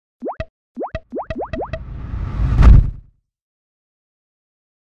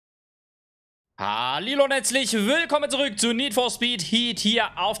Hallo und herzlich willkommen zurück zu Need for Speed Heat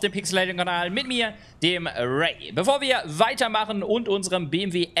hier auf dem Pixelated-Kanal mit mir, dem rAii. Bevor wir weitermachen und unserem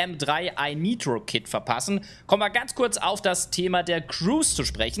BMW M3 ein Nitro-Kit verpassen, kommen wir ganz kurz auf das Thema der Crews zu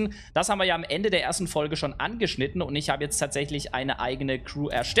sprechen. Das haben wir ja am Ende der ersten Folge schon angeschnitten und ich habe jetzt tatsächlich eine eigene Crew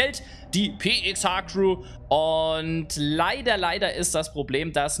erstellt, die PXH-Crew. Und leider ist das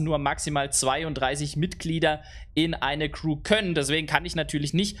Problem, dass nur maximal 32 Mitglieder in eine Crew können. Deswegen kann ich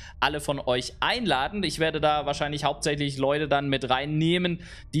natürlich nicht alle von euch einladen. Ich werde da wahrscheinlich hauptsächlich Leute dann mit reinnehmen,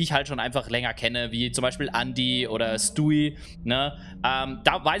 die ich halt schon einfach länger kenne, wie zum Beispiel Andy oder Stewie, ne?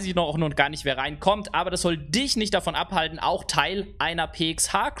 Da weiß ich noch gar nicht, wer reinkommt, aber das soll dich nicht davon abhalten, auch Teil einer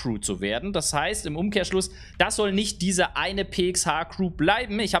PXH-Crew zu werden. Das heißt, im Umkehrschluss, das soll nicht diese eine PXH-Crew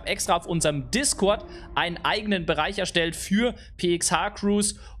bleiben. Ich habe extra auf unserem Discord einen eigenen Bereich erstellt für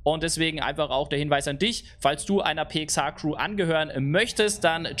PXH-Crews. Und deswegen einfach auch der Hinweis an dich, falls du einer PXH-Crew angehören möchtest,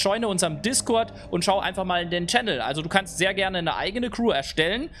 dann joine unserem Discord und schau einfach mal in den Channel. Also du kannst sehr gerne eine eigene Crew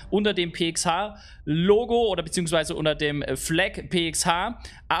erstellen unter dem PXH-Logo oder beziehungsweise unter dem Flag PXH.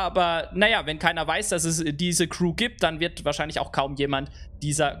 Aber naja, wenn keiner weiß, dass es diese Crew gibt, dann wird wahrscheinlich auch kaum jemand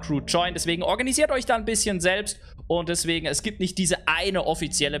dieser Crew joinen. Deswegen organisiert euch da ein bisschen selbst. Und deswegen, es gibt nicht diese eine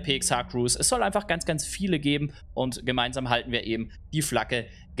offizielle PXH-Crews. Es soll einfach ganz viele geben. Und gemeinsam halten wir eben die Flagge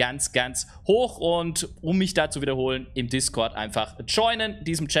ganz hoch. Und um mich da zu wiederholen, im Discord einfach joinen,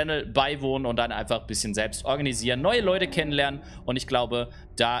 diesem Channel beiwohnen und dann einfach ein bisschen selbst organisieren, neue Leute kennenlernen. Und ich glaube,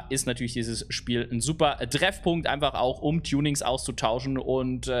 da ist natürlich dieses Spiel ein super Treffpunkt, einfach auch um Tunings auszutauschen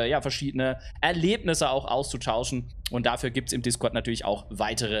und ja, verschiedene Erlebnisse auch auszutauschen. Und dafür gibt es im Discord natürlich auch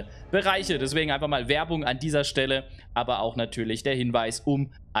weitere Bereiche. Deswegen einfach mal Werbung an dieser Stelle, aber auch natürlich der Hinweis,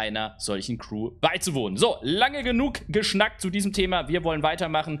 um einer solchen Crew beizuwohnen. So, lange genug geschnackt zu diesem Thema. Wir wollen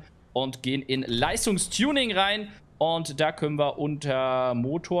weitermachen und gehen in Leistungstuning rein. Und da können wir unter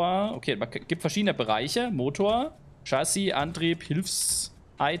Motor, okay, es gibt verschiedene Bereiche. Motor, Chassis, Antrieb,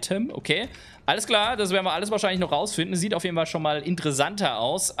 Hilfsitem, okay. Alles klar, das werden wir alles wahrscheinlich noch rausfinden. Sieht auf jeden Fall schon mal interessanter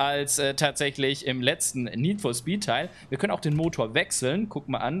aus als tatsächlich im letzten Need for Speed Teil. Wir können auch den Motor wechseln. Guck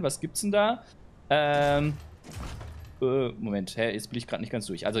mal an, was gibt's denn da? Moment, jetzt bin ich gerade nicht ganz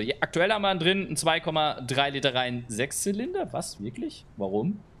durch. Also aktuell haben wir drin einen 2,3 Liter rein 6-Zylinder. Was? Wirklich?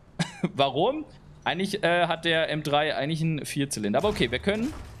 Warum? Warum? Eigentlich hat der M3 eigentlich einen 4-Zylinder. Aber okay, wir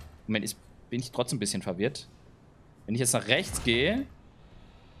können... Moment, bin ich trotzdem ein bisschen verwirrt. Wenn ich jetzt nach rechts gehe...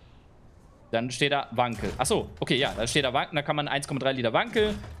 Dann steht da Wankel. Achso, okay, ja, da steht da Wankel. Da kann man 1,3 Liter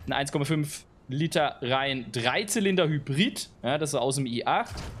Wankel, einen 1,5 Liter rein 3-Zylinder Hybrid. Ja, das ist aus dem i8.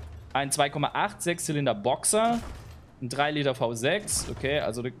 Ein 2,8 6-Zylinder Boxer. Ein 3 Liter V6. Okay,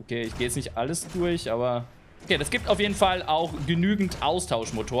 also, okay, ich gehe jetzt nicht alles durch, aber... Okay, das gibt auf jeden Fall auch genügend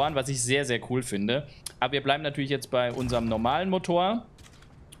Austauschmotoren, was ich sehr cool finde. Aber wir bleiben natürlich jetzt bei unserem normalen Motor.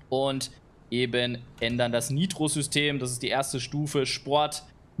 Und eben ändern das Nitro-System. Das ist die erste Stufe Sport.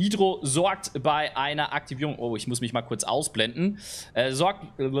 Nitro sorgt bei einer Aktivierung... Oh, ich muss mich mal kurz ausblenden.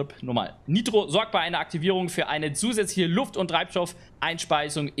 Nitro sorgt bei einer Aktivierung für eine zusätzliche Luft- und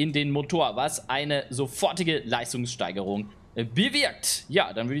Treibstoffeinspeisung in den Motor, was eine sofortige Leistungssteigerung bewirkt.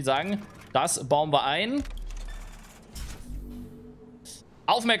 Ja, dann würde ich sagen, das bauen wir ein.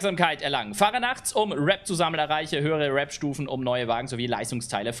 Aufmerksamkeit erlangen. Fahre nachts, um Rap zu sammeln, erreiche höhere Rap-Stufen, um neue Wagen sowie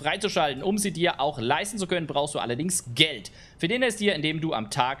Leistungsteile freizuschalten. Um sie dir auch leisten zu können, brauchst du allerdings Geld. Verdiene es dir, indem du am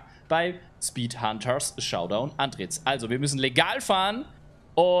Tag bei Speed Hunters Showdown antrittst. Also, wir müssen legal fahren,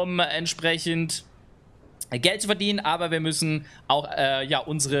 um entsprechend Geld zu verdienen, aber wir müssen auch ja,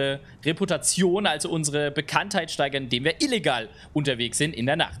 unsere Reputation, also unsere Bekanntheit steigern, indem wir illegal unterwegs sind in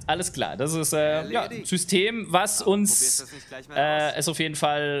der Nacht. Alles klar, das ist ja, ein System, was uns es auf jeden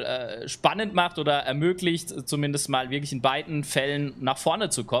Fall spannend macht oder ermöglicht, zumindest mal wirklich in beiden Fällen nach vorne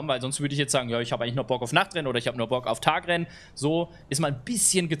zu kommen, weil sonst würde ich jetzt sagen, ja, ich habe eigentlich nur Bock auf Nachtrennen oder ich habe nur Bock auf Tagrennen. So ist man ein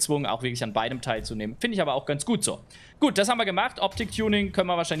bisschen gezwungen, auch wirklich an beidem teilzunehmen. Finde ich aber auch ganz gut so. Gut, das haben wir gemacht. Optik-Tuning können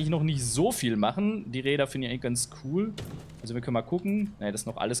wir wahrscheinlich noch nicht so viel machen. Die Räder finde ich eigentlich ganz cool. Also wir können mal gucken. Ne, das ist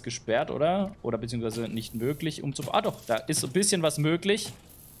noch alles gesperrt, oder? Oder beziehungsweise nicht möglich umzubauen. Ah doch, da ist ein bisschen was möglich.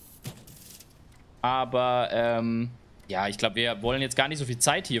 Aber, ja, ich glaube, wir wollen jetzt gar nicht so viel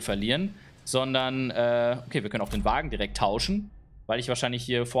Zeit hier verlieren. Sondern, okay, wir können auch den Wagen direkt tauschen. Weil ich wahrscheinlich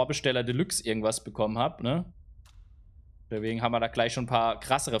hier Vorbesteller Deluxe irgendwas bekommen habe, ne? Deswegen haben wir da gleich schon ein paar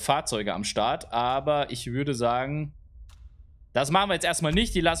krassere Fahrzeuge am Start. Aber ich würde sagen... Das machen wir jetzt erstmal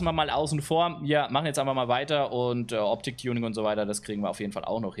nicht, die lassen wir mal außen vor. Wir machen jetzt einfach mal weiter und Optik-Tuning und so weiter, das kriegen wir auf jeden Fall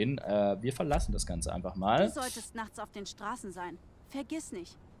auch noch hin. Wir verlassen das Ganze einfach mal. Du solltest nachts auf den Straßen sein. Vergiss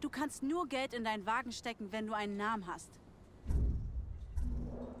nicht, du kannst nur Geld in deinen Wagen stecken, wenn du einen Namen hast.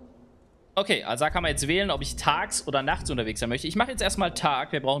 Okay, also da kann man jetzt wählen, ob ich tags oder nachts unterwegs sein möchte. Ich mache jetzt erstmal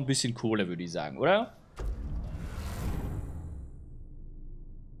Tag. Wir brauchen ein bisschen Kohle, würde ich sagen, oder?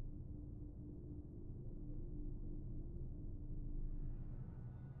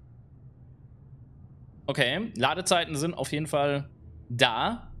 Okay, Ladezeiten sind auf jeden Fall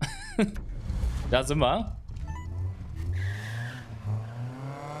da. Da sind wir.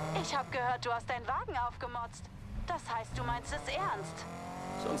 Ich habe gehört, du hast deinen Wagen aufgemotzt. Das heißt, du meinst es ernst.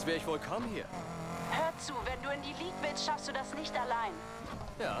 Sonst wäre ich wohl kaum hier. Hör zu, wenn du in die League willst, schaffst du das nicht allein.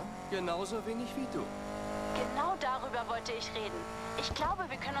 Ja, genauso wenig wie du. Genau darüber wollte ich reden. Ich glaube,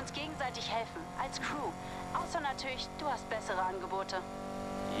 wir können uns gegenseitig helfen, als Crew. Außer natürlich, du hast bessere Angebote.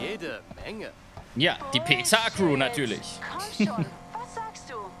 Jede Menge. Ja, die PSA-Crew natürlich. Komm schon, was sagst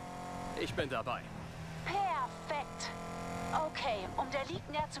du? Ich bin dabei. Perfekt. Okay, um der League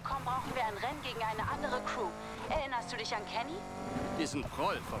näher zu kommen, brauchen wir ein Rennen gegen eine andere Crew. Erinnerst du dich an Kenny? Diesen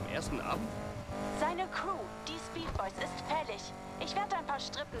Proll vom ersten Abend? Seine Crew, die Speed Boys, ist fällig. Ich werde ein paar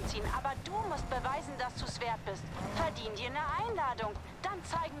Strippen ziehen, aber du musst beweisen, dass du es wert bist. Verdien dir eine Einladung. Dann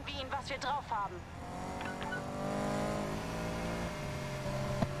zeigen wir ihnen, was wir drauf haben.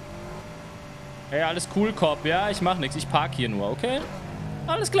 Hey, alles cool, Cop. Ja, ich mach nichts. Ich park hier nur, okay?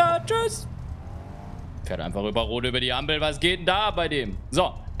 Alles klar, tschüss. Fährt einfach über Rot über die Ampel. Was geht denn da bei dem?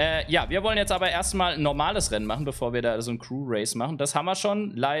 So, ja, wir wollen jetzt aber erstmal ein normales Rennen machen, bevor wir da so ein Crew-Race machen. Das haben wir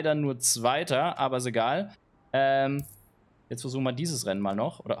schon. Leider nur Zweiter, aber ist egal. Jetzt versuchen wir dieses Rennen mal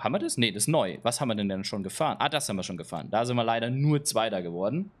noch. Oder haben wir das? Nee, das ist neu. Was haben wir denn schon gefahren? Ah, das haben wir schon gefahren. Da sind wir leider nur Zweiter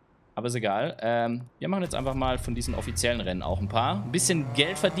geworden. Aber ist egal. Wir machen jetzt einfach mal von diesen offiziellen Rennen auch ein paar. Ein bisschen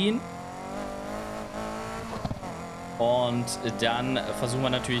Geld verdienen. Und dann versuchen wir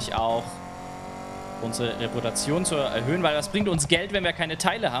natürlich auch, unsere Reputation zu erhöhen, weil das bringt uns Geld, wenn wir keine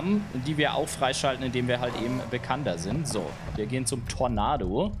Teile haben, die wir auch freischalten, indem wir halt eben bekannter sind. So, wir gehen zum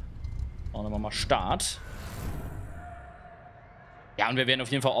Tornado. Und dann machen wir Start. Ja, und wir werden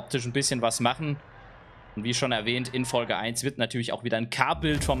auf jeden Fall optisch ein bisschen was machen. Und wie schon erwähnt, in Folge 1 wird natürlich auch wieder ein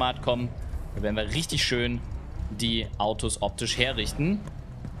K-Bild-Format kommen. Da werden wir richtig schön die Autos optisch herrichten.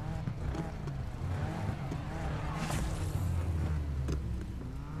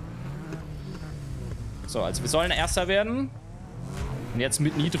 So, also wir sollen Erster werden. Und jetzt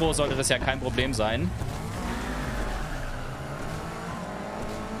mit Nitro sollte das ja kein Problem sein.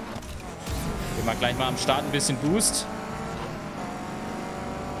 Geben wir gleich mal am Start ein bisschen Boost.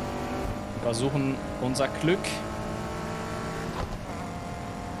 Versuchen unser Glück.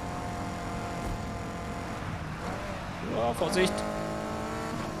 Ja, Vorsicht.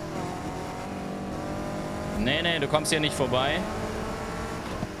 Nee, nee, du kommst hier nicht vorbei.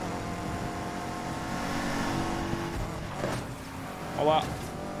 Aua.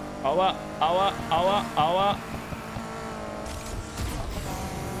 Aua, aua, aua, aua.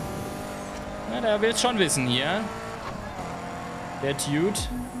 Na, der will es schon wissen hier. Der Dude.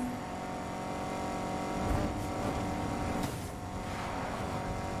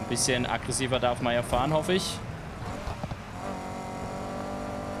 Ein bisschen aggressiver darf man ja fahren, hoffe ich.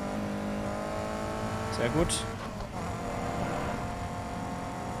 Sehr gut.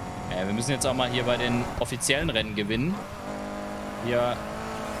 Ja, wir müssen jetzt auch mal hier bei den offiziellen Rennen gewinnen. Ja,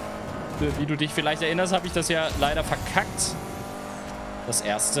 wie du dich vielleicht erinnerst, habe ich das ja leider verkackt. Das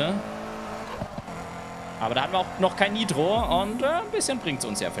erste. Aber da hatten wir auch noch kein Nitro und ein bisschen bringt es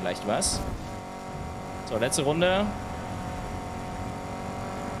uns ja vielleicht was. So, letzte Runde.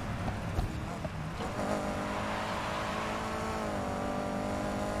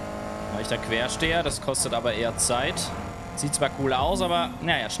 Leichter Quersteher, das kostet aber eher Zeit. Sieht zwar cool aus, aber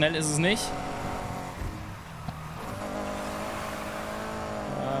naja, schnell ist es nicht.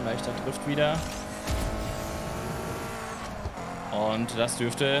 Leichter trifft wieder. Und das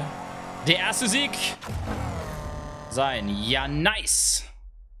dürfte der erste Sieg sein. Ja, nice.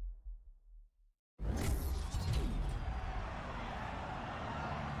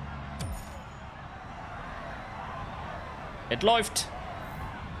 Es läuft.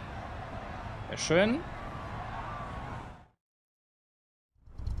 Sehr schön.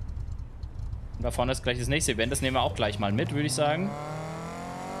 Und da vorne ist gleich das nächste Event. Das nehmen wir auch gleich mal mit, würde ich sagen.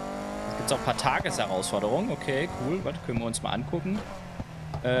 Gibt es auch ein paar Tagesherausforderungen. Okay, cool. Warte, können wir uns mal angucken.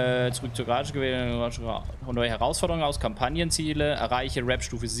 Zurück zur Garage gewählt. Neue Herausforderungen aus. Kampagnenziele. Erreiche Rap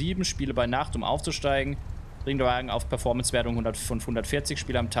Stufe 7. Spiele bei Nacht, um aufzusteigen. Bring den Wagen auf Performance-Wertung von 140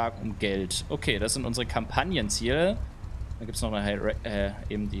 Spiele am Tag um Geld. Okay, das sind unsere Kampagnenziele. Dann gibt es noch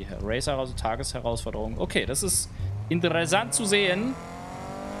eben die Tagesherausforderung. Okay, das ist interessant zu sehen.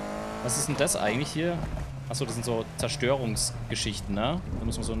 Was ist denn das eigentlich hier? Achso, das sind so Zerstörungsgeschichten, ne? Da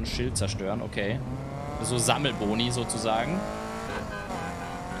muss man so ein Schild zerstören, okay. So Sammelboni sozusagen.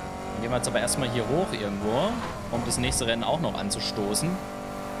 Dann gehen wir jetzt aber erstmal hier hoch irgendwo, um das nächste Rennen auch noch anzustoßen.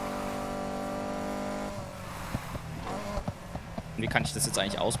 Wie kann ich das jetzt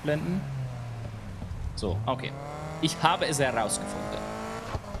eigentlich ausblenden? So, okay. Ich habe es herausgefunden.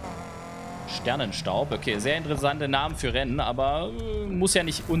 Sternenstaub. Okay, sehr interessante Namen für Rennen, aber muss ja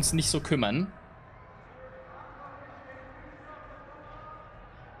uns nicht so kümmern.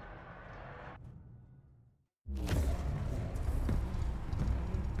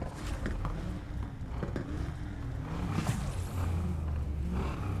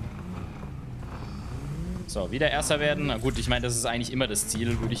 So, wieder Erster werden. Na gut, ich meine, das ist eigentlich immer das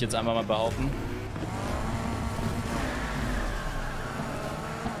Ziel, würde ich jetzt einfach mal behaupten.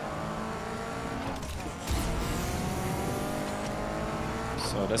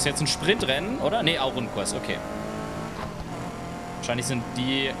 So, das ist jetzt ein Sprintrennen, oder? Ne, auch Rundkurs, okay. Wahrscheinlich sind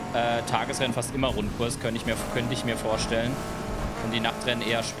die Tagesrennen fast immer Rundkurs, könnte ich mir vorstellen. Und die Nachtrennen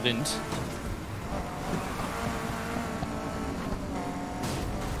eher Sprint.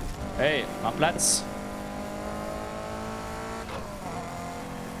 Hey, mach Platz.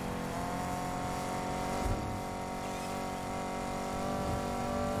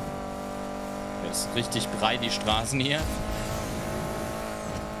 Ist richtig breit, die Straßen hier.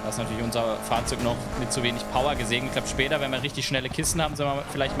 Da ist natürlich unser Fahrzeug noch mit zu wenig Power gesegnet. Ich glaube, später, wenn wir richtig schnelle Kisten haben, sind wir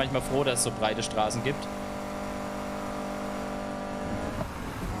vielleicht manchmal froh, dass es so breite Straßen gibt.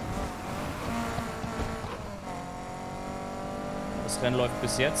 Das Rennen läuft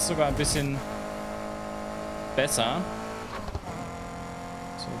bis jetzt sogar ein bisschen besser.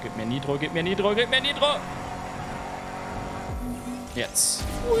 So, gib mir Nitro, gib mir Nitro, gib mir Nitro! Jetzt.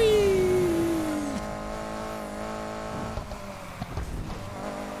 Hui!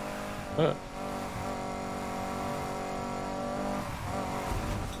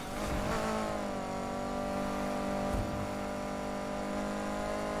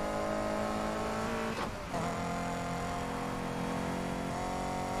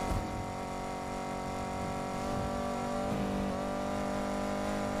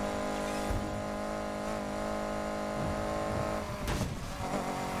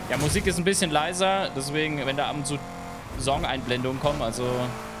 Ja, Musik ist ein bisschen leiser, deswegen, wenn da ab und zu Song-Einblendungen kommen, also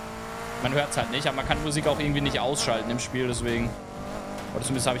man hört es halt nicht, aber man kann Musik auch irgendwie nicht ausschalten im Spiel, deswegen, oder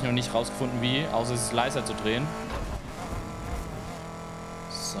zumindest habe ich noch nicht rausgefunden, wie, außer es ist leiser zu drehen.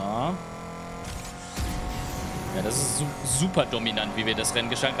 So. Ja, das ist super dominant, wie wir das Rennen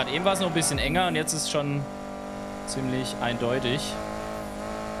gestalten. Gerade eben war es noch ein bisschen enger und jetzt ist es schon ziemlich eindeutig.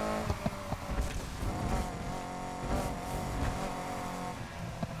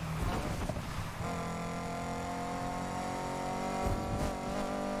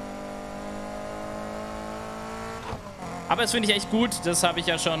 Aber das finde ich echt gut, das habe ich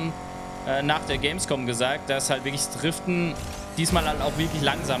ja schon nach der Gamescom gesagt, dass halt wirklich das Driften diesmal halt auch wirklich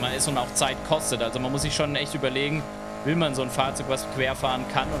langsamer ist und auch Zeit kostet. Also man muss sich schon echt überlegen, will man so ein Fahrzeug, was querfahren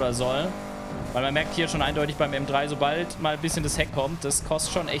kann oder soll. Weil man merkt hier schon eindeutig beim M3, sobald mal ein bisschen das Heck kommt, das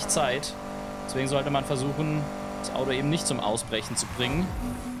kostet schon echt Zeit. Deswegen sollte man versuchen, das Auto eben nicht zum Ausbrechen zu bringen.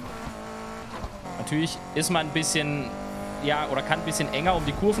 Natürlich ist man ein bisschen, ja, oder kann ein bisschen enger um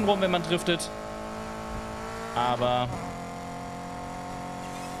die Kurven rum, wenn man driftet. Aber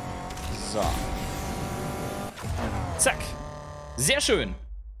so. Zack. Sehr schön.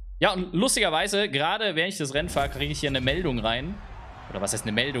 Ja, und lustigerweise, gerade während ich das Rennen fahre, kriege ich hier eine Meldung rein. Oder was heißt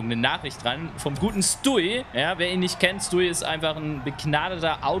eine Meldung? Eine Nachricht rein vom guten Stui. Ja, wer ihn nicht kennt, Stui ist einfach ein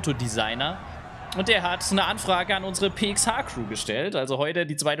begnadeter Autodesigner. Und der hat eine Anfrage an unsere PXH-Crew gestellt. Also heute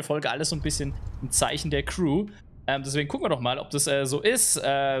die zweite Folge, alles so ein bisschen im Zeichen der Crew. Deswegen gucken wir doch mal, ob das so ist,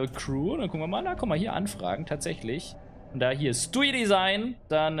 Crew. Dann gucken wir mal, na, guck mal, hier Anfragen, tatsächlich. Und da hier ist Stui Design,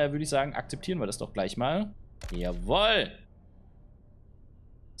 dann würde ich sagen, akzeptieren wir das doch gleich mal. Jawohl.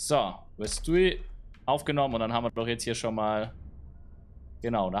 So, du hast Stui aufgenommen und dann haben wir doch jetzt hier schon mal...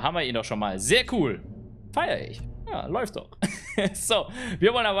 Genau, da haben wir ihn doch schon mal. Sehr cool. Feier ich. Ja, läuft doch. So,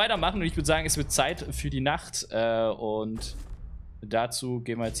 wir wollen da weitermachen und ich würde sagen, es wird Zeit für die Nacht. Und dazu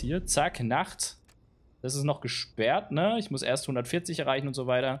gehen wir jetzt hier. Zack, Nacht. Das ist noch gesperrt, ne? Ich muss erst 140 erreichen und so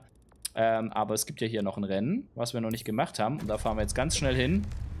weiter. Aber es gibt ja hier noch ein Rennen, was wir noch nicht gemacht haben. Und da fahren wir jetzt ganz schnell hin.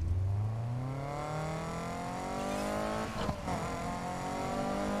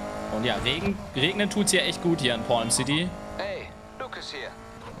 Und ja, regnen tut's hier echt gut hier in Palm City. Hey, Lucas hier.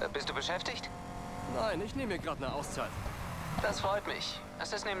 Bist du beschäftigt? Nein, ich nehme mir gerade eine Auszeit. Das freut mich.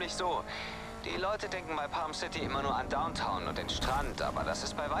 Es ist nämlich so, die Leute denken bei Palm City immer nur an Downtown und den Strand, aber das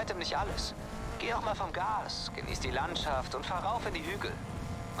ist bei weitem nicht alles. Geh auch mal vom Gas, genieß die Landschaft und fahr rauf in die Hügel.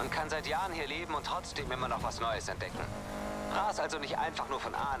 Man kann seit Jahren hier leben und trotzdem immer noch was Neues entdecken. Ras also nicht einfach nur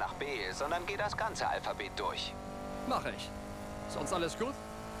von A nach B, sondern geh das ganze Alphabet durch. Mach ich. Sonst alles gut?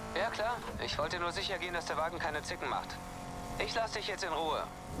 Ja klar, ich wollte nur sicher gehen, dass der Wagen keine Zicken macht. Ich lasse dich jetzt in Ruhe.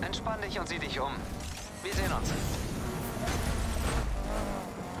 Entspann dich und sieh dich um. Wir sehen uns.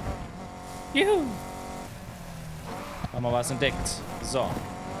 Juhu. Haben wir was entdeckt. So.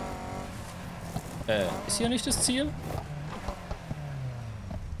 Ist hier nicht das Ziel?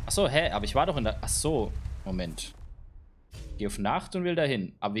 Achso, hä? Aber ich war doch in der... Achso. Moment. Geh auf Nacht und will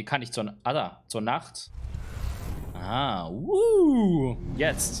dahin. Aber wie kann ich zur... Ah, da. Zur Nacht. Ah.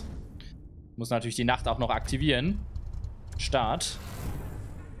 Jetzt. Muss natürlich die Nacht auch noch aktivieren. Start.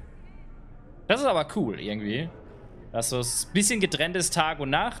 Das ist aber cool, irgendwie. Dass so ein bisschen getrennt ist Tag und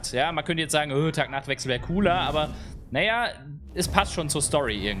Nacht. Ja, man könnte jetzt sagen, oh, Tag-Nacht-Wechsel wäre cooler, aber naja, es passt schon zur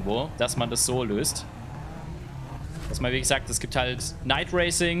Story irgendwo, dass man das so löst. Dass man, wie gesagt, es gibt halt Night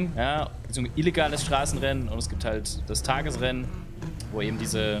Racing, ja, so ein illegales Straßenrennen und es gibt halt das Tagesrennen, wo eben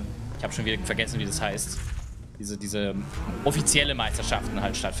diese, ich habe schon wieder vergessen, wie das heißt, diese offizielle Meisterschaften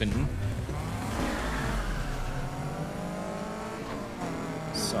halt stattfinden.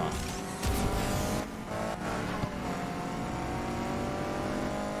 So.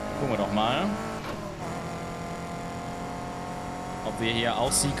 Gucken wir doch mal, ob wir hier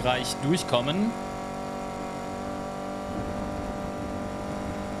auch siegreich durchkommen.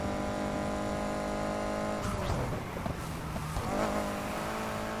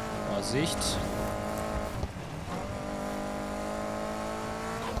 Vorsicht.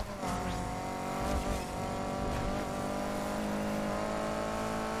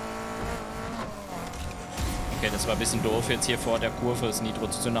 Okay, das war ein bisschen doof jetzt hier vor der Kurve, das Nitro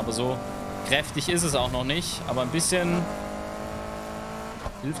zu zünden, aber so kräftig ist es auch noch nicht. Aber ein bisschen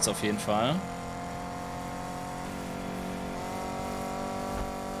hilft es auf jeden Fall.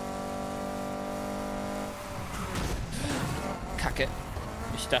 Kacke.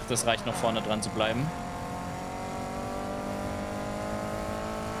 Ich dachte, es reicht noch vorne dran zu bleiben.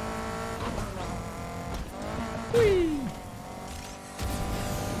 Hui.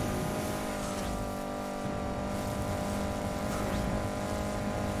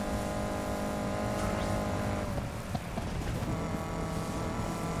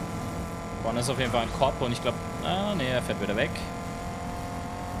 Vorne ist auf jeden Fall ein Kopf und ich glaube... Ah, nee, er fährt wieder weg.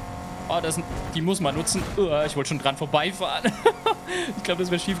 Oh, die muss man nutzen. Ich wollte schon dran vorbeifahren. Ich glaube, das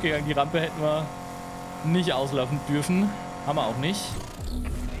wäre schief gegangen. Die Rampe hätten wir nicht auslaufen dürfen. Haben wir auch nicht.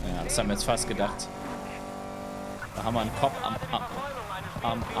 Ja, das haben wir jetzt fast gedacht. Da haben wir einen Kopf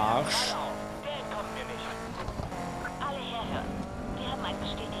am Arsch. Alle herhören. Wir haben ein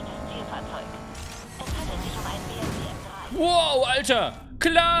bestätigtes Zielfahrzeug. Es handelt sich um einen BMW M3. Wow, Alter!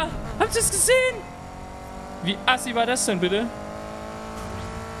 Klar! Habt ihr es gesehen? Wie assi war das denn, bitte?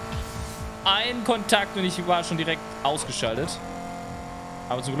 Ein Kontakt und ich war schon direkt ausgeschaltet.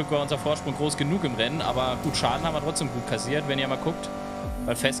 Aber zum Glück war unser Vorsprung groß genug im Rennen. Aber gut, Schaden haben wir trotzdem gut kassiert, wenn ihr mal guckt.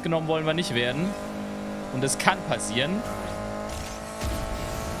 Weil festgenommen wollen wir nicht werden. Und es kann passieren.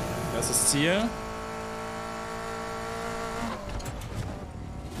 Das ist das Ziel.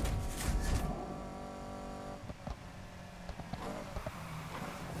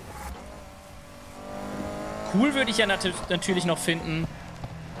 Cool würde ich ja natürlich noch finden,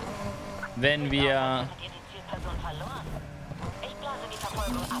 wenn wir... Habt ihr die Zielperson verloren? Ich blase die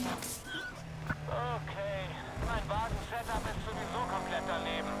Verfolgung ab. Okay, mein Wagen-Setup ist sowieso komplett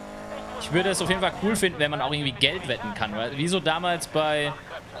daneben. Ich würde es auf jeden Fall cool finden, wenn man auch irgendwie Geld wetten kann. Weil, wie so damals bei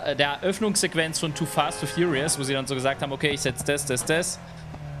der Eröffnungssequenz von Too Fast, Too Furious, wo sie dann so gesagt haben, okay, ich setze das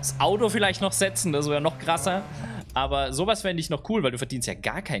Auto vielleicht noch setzen, das wäre noch krasser. Aber sowas fände ich noch cool, weil du verdienst ja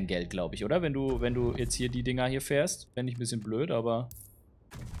gar kein Geld, glaube ich, oder? Wenn du jetzt hier die Dinger hier fährst. Fände ich ein bisschen blöd, aber...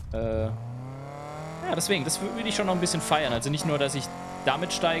 ja, deswegen, das würde ich schon noch ein bisschen feiern. Also nicht nur, dass ich damit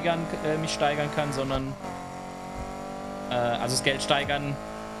mich steigern kann, sondern... also das Geld steigern...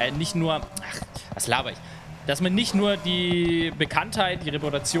 nicht nur... Ach, was laber ich? Dass man nicht nur die Bekanntheit, die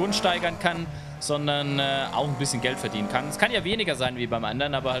Reputation steigern kann, sondern auch ein bisschen Geld verdienen kann. Es kann ja weniger sein wie beim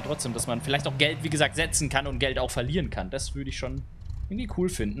anderen, aber halt trotzdem, dass man vielleicht auch Geld, wie gesagt, setzen kann und Geld auch verlieren kann. Das würde ich schon irgendwie cool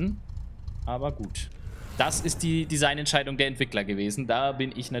finden. Aber gut. Das ist die Designentscheidung der Entwickler gewesen. Da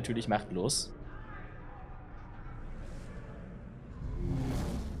bin ich natürlich machtlos.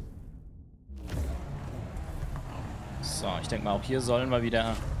 So, ich denke mal, auch hier sollen wir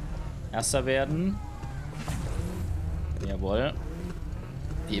wieder Erster werden. Jawohl.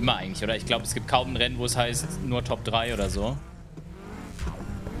 Wie immer eigentlich, oder? Ich glaube, es gibt kaum ein Rennen, wo es heißt, nur Top 3 oder so.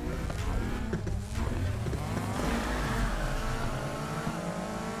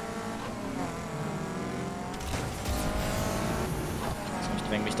 So, ich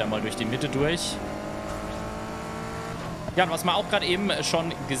dränge mich da mal durch die Mitte durch. Ja, und was man auch gerade eben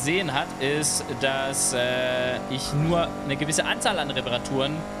schon gesehen hat, ist, dass ich nur eine gewisse Anzahl an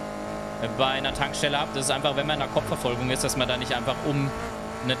Reparaturen bei einer Tankstelle habt. Das ist einfach, wenn man in einer Kopfverfolgung ist, dass man da nicht einfach um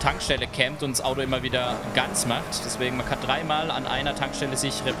eine Tankstelle campt und das Auto immer wieder ganz macht. Deswegen, man kann 3-mal an einer Tankstelle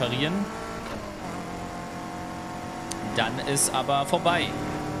sich reparieren. Dann ist aber vorbei.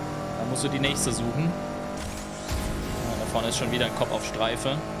 Dann musst du die nächste suchen. Ja, da vorne ist schon wieder ein Kopf auf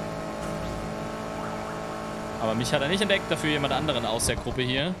Streife. Aber mich hat er nicht entdeckt, dafür jemand anderen aus der Gruppe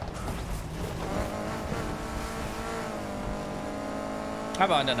hier.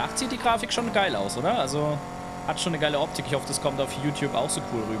 Aber in der Nacht sieht die Grafik schon geil aus, oder? Also hat schon eine geile Optik. Ich hoffe, das kommt auf YouTube auch so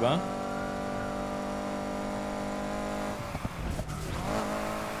cool rüber.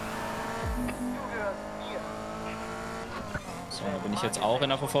 So, da bin ich jetzt auch in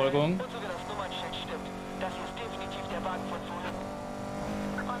der Verfolgung.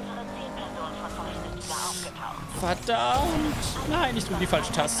 Verdammt! Nein, ich drücke die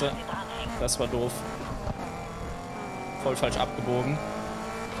falsche Taste. Das war doof. Voll falsch abgebogen.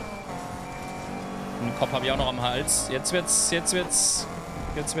 Den Kopf habe ich auch noch am Hals. Jetzt wird's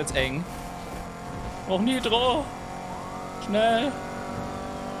eng. Noch Nitro! Schnell!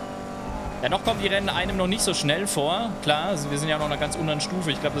 Ja, noch kommen die Rennen einem noch nicht so schnell vor. Klar, also wir sind ja noch in einer ganz unteren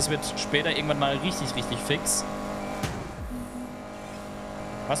Stufe. Ich glaube, das wird später irgendwann mal richtig fix.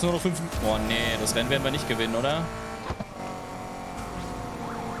 Was, nur noch 5... Oh, nee, das Rennen werden wir nicht gewinnen, oder?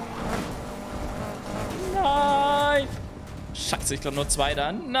 Nein! Scheiße, ich glaube nur 2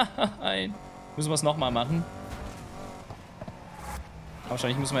 dann. Nein! Müssen wir es nochmal machen.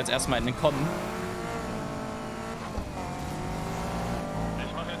 Wahrscheinlich müssen wir jetzt erstmal in den kommen.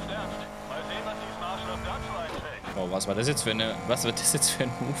 Ich mach jetzt ernst. Mal sehen, was diesem Arschloch dazu einfällt. Oh, was war das jetzt für eine... Was wird das jetzt für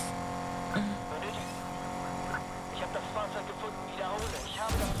ein Move? Ich habe das Fahrzeug gefunden, wiederhole. Ich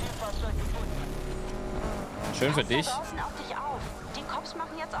habe das Zielfahrzeug gefunden. Schön für dich. Pass da draußen auf dich auf. Die Cops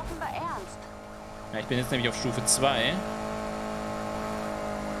machen jetzt offenbar ernst. Ja, ich bin jetzt nämlich auf Stufe 2.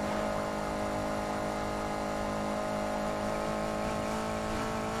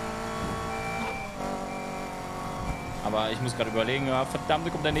 Aber ich muss gerade überlegen, ja, verdammt, da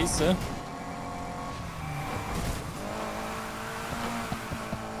kommt der nächste.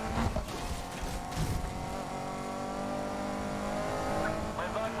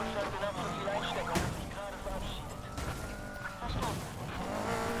 Mein Wagen muss dann genau so viel einstecken, dass sich gerade verabschiedet.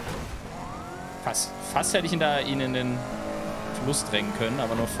 Fast hätte ich ihn in den Fluss drängen können,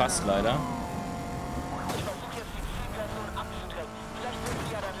 aber nur fast leider. Ich versuche jetzt die Zielperson abzudrängen. Vielleicht wird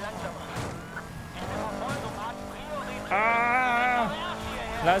es ja dann langsamer. Diese Verfolgung hat Priorität. Ah!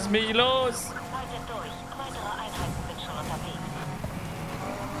 Lass mich los! Weiter durch. Weitere Einheiten sind schon unterwegs.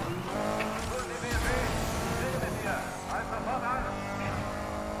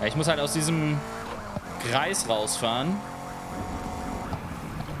 Ja, ich muss halt aus diesem Kreis rausfahren.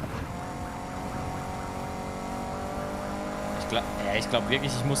 Ich glaube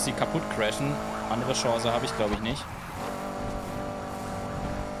wirklich, ich muss die kaputt crashen. Andere Chance habe ich, glaube ich, nicht.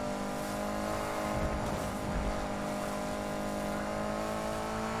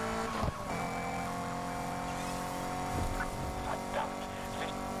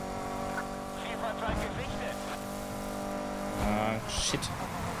 Ah, shit.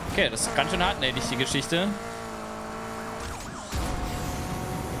 Okay, das ist ganz schön hartnäckig, die Geschichte.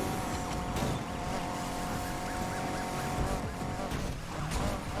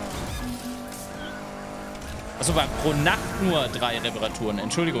 Achso, war pro Nacht nur 3 Reparaturen.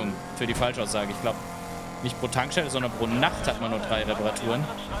 Entschuldigung für die Falschaussage. Ich glaube, nicht pro Tankstelle, sondern pro Nacht hat man nur 3 Reparaturen.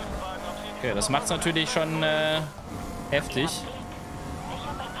 Okay, das macht es natürlich schon heftig. Ich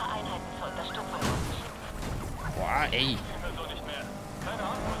habe ein paar Einheiten zur Unterstützung losgeschickt. Boah, ey.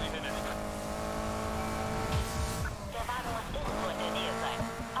 Der Wagen muss irgendwo in der Nähe sein.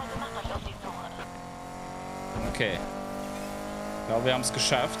 Also macht euch auf die Suche. Okay. Ich glaube, wir haben es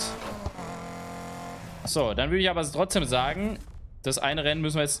geschafft. So, dann würde ich aber trotzdem sagen, das eine Rennen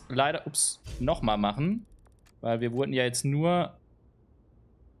müssen wir jetzt leider, nochmal machen. Weil wir wurden ja jetzt nur...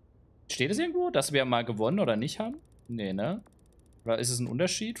 Steht es irgendwo, dass wir mal gewonnen oder nicht haben? Nee, ne? Oder ist es ein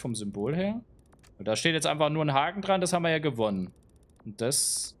Unterschied vom Symbol her? Da steht jetzt einfach nur ein Haken dran, das haben wir ja gewonnen. Und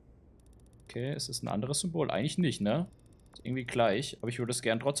das... Okay, ist es ein anderes Symbol? Eigentlich nicht, ne? Ist irgendwie gleich, aber ich würde es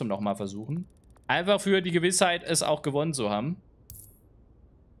gern trotzdem nochmal versuchen. Einfach für die Gewissheit, es auch gewonnen zu haben.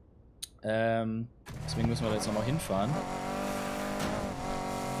 Deswegen müssen wir da jetzt nochmal hinfahren.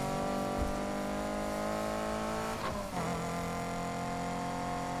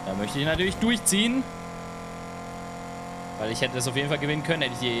 Da möchte ich natürlich durchziehen. Weil ich hätte das auf jeden Fall gewinnen können,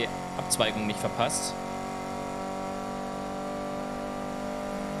 hätte ich die Abzweigung nicht verpasst.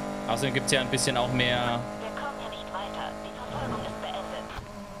 Außerdem gibt es ja ein bisschen auch mehr... Wir kommen hier nicht weiter. Die Verfolgung ist beendet.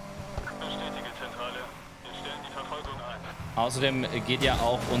 Bestätige Zentrale. Wir stellen die Verfolgung ein. Außerdem geht ja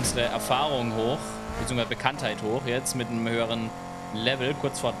auch unsere Erfahrung hoch, beziehungsweise Bekanntheit hoch, jetzt mit einem höheren Level,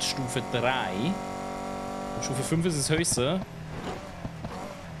 kurz vor Stufe 3. Und Stufe 5 ist das höchste.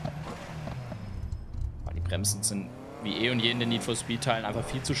 Die Bremsen sind wie eh und je in den Need for Speed Teilen einfach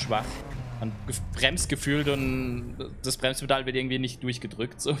viel zu schwach. Man bremst gefühlt und das Bremspedal wird irgendwie nicht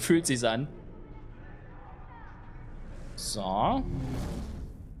durchgedrückt. So fühlt sich's an. So.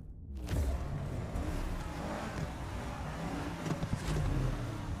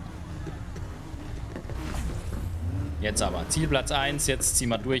 Jetzt aber. Zielplatz 1. Jetzt ziehen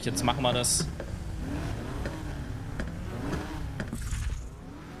wir durch. Jetzt machen wir das.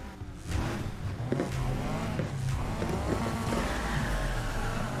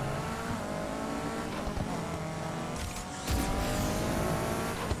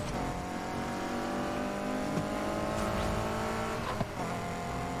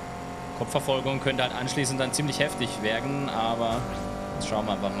 Kopfverfolgung könnte halt anschließend dann ziemlich heftig werden, aber jetzt schauen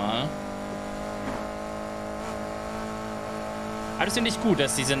wir einfach mal. Aber das finde ich gut,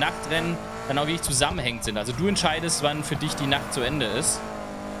 dass diese Nachtrennen dann auch wirklich zusammenhängend sind. Also du entscheidest, wann für dich die Nacht zu Ende ist.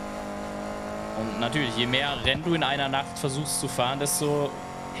 Und natürlich, je mehr Rennen du in einer Nacht versuchst zu fahren, desto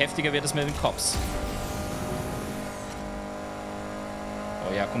heftiger wird es mit den Cops.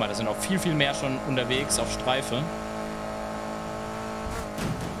 Oh ja, guck mal, da sind auch viel, viel mehr schon unterwegs auf Streife.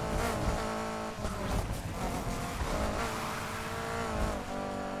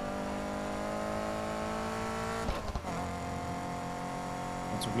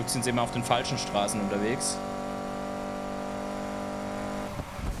 Zum Glück sind sie immer auf den falschen Straßen unterwegs.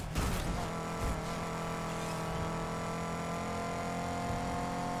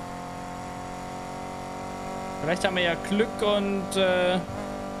 Vielleicht haben wir ja Glück und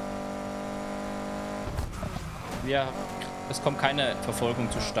es kommt keine Verfolgung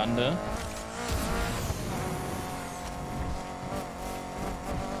zustande.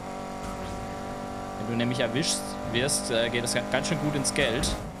 Wenn du nämlich erwischt wirst, geht es ganz schön gut ins Geld.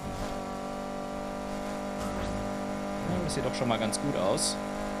 Ja, das sieht doch schon mal ganz gut aus.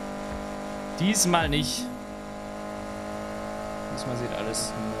 Diesmal nicht. Diesmal sieht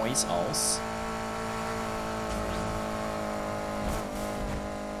alles nice aus.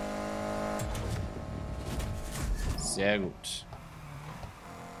 Sehr gut.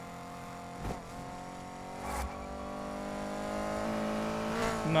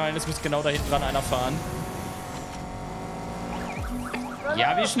 Nein, es muss genau da hinten dran einer fahren.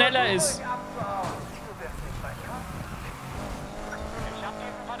 Ja, wie schnell er ist. Ich hab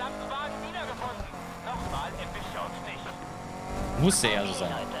diesen verdammten Wagen wiedergefunden. Nochmal erwischt er uns nicht. Musste ja so sein.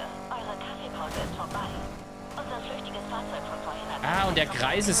 Leute, eure Kaffeepause ist vorbei. Unser flüchtiges Fahrzeug von vorhin hat... Ah, und der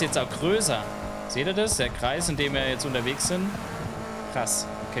Kreis ist jetzt auch größer. Seht ihr das? Der Kreis, in dem wir jetzt unterwegs sind. Krass,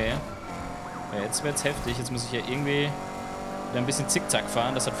 okay. Ja, jetzt wird's heftig. Jetzt muss ich hier irgendwie wieder ein bisschen zickzack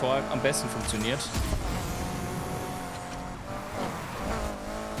fahren. Das hat vorher am besten funktioniert.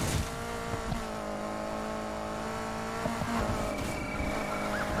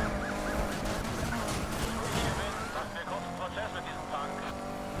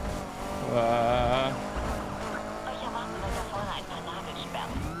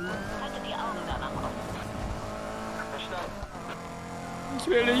 Ich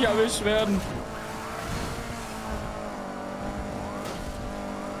will nicht erwischt werden.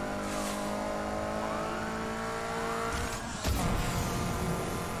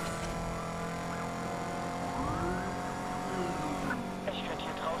 Ich könnte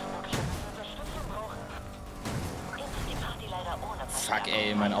hier draußen wirklich Unterstützung brauchen. Die Party leider ohne... Fuck,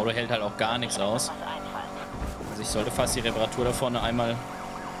 ey, mein Auto hält halt auch gar nichts aus. Also ich sollte fast die Reparatur da vorne einmal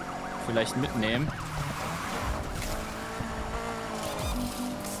vielleicht mitnehmen.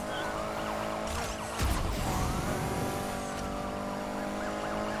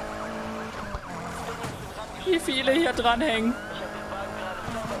 Wie viele hier dranhängen.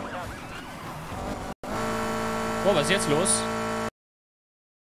 Oh, was ist jetzt los?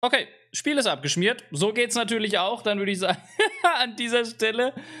 Okay, Spiel ist abgeschmiert. So geht's natürlich auch. Dann würde ich sagen, an dieser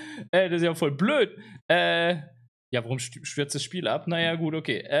Stelle. Das ist ja voll blöd. Ja, warum stürzt das Spiel ab? Naja, gut,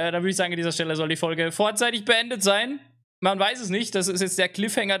 okay. Dann würde ich sagen, an dieser Stelle soll die Folge vorzeitig beendet sein. Man weiß es nicht. Das ist jetzt der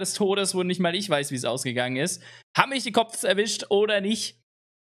Cliffhanger des Todes, wo nicht mal ich weiß, wie es ausgegangen ist. Haben mich die Cops erwischt oder nicht?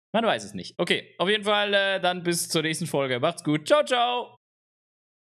 Man weiß es nicht. Okay, auf jeden Fall dann bis zur nächsten Folge. Macht's gut. Ciao, ciao.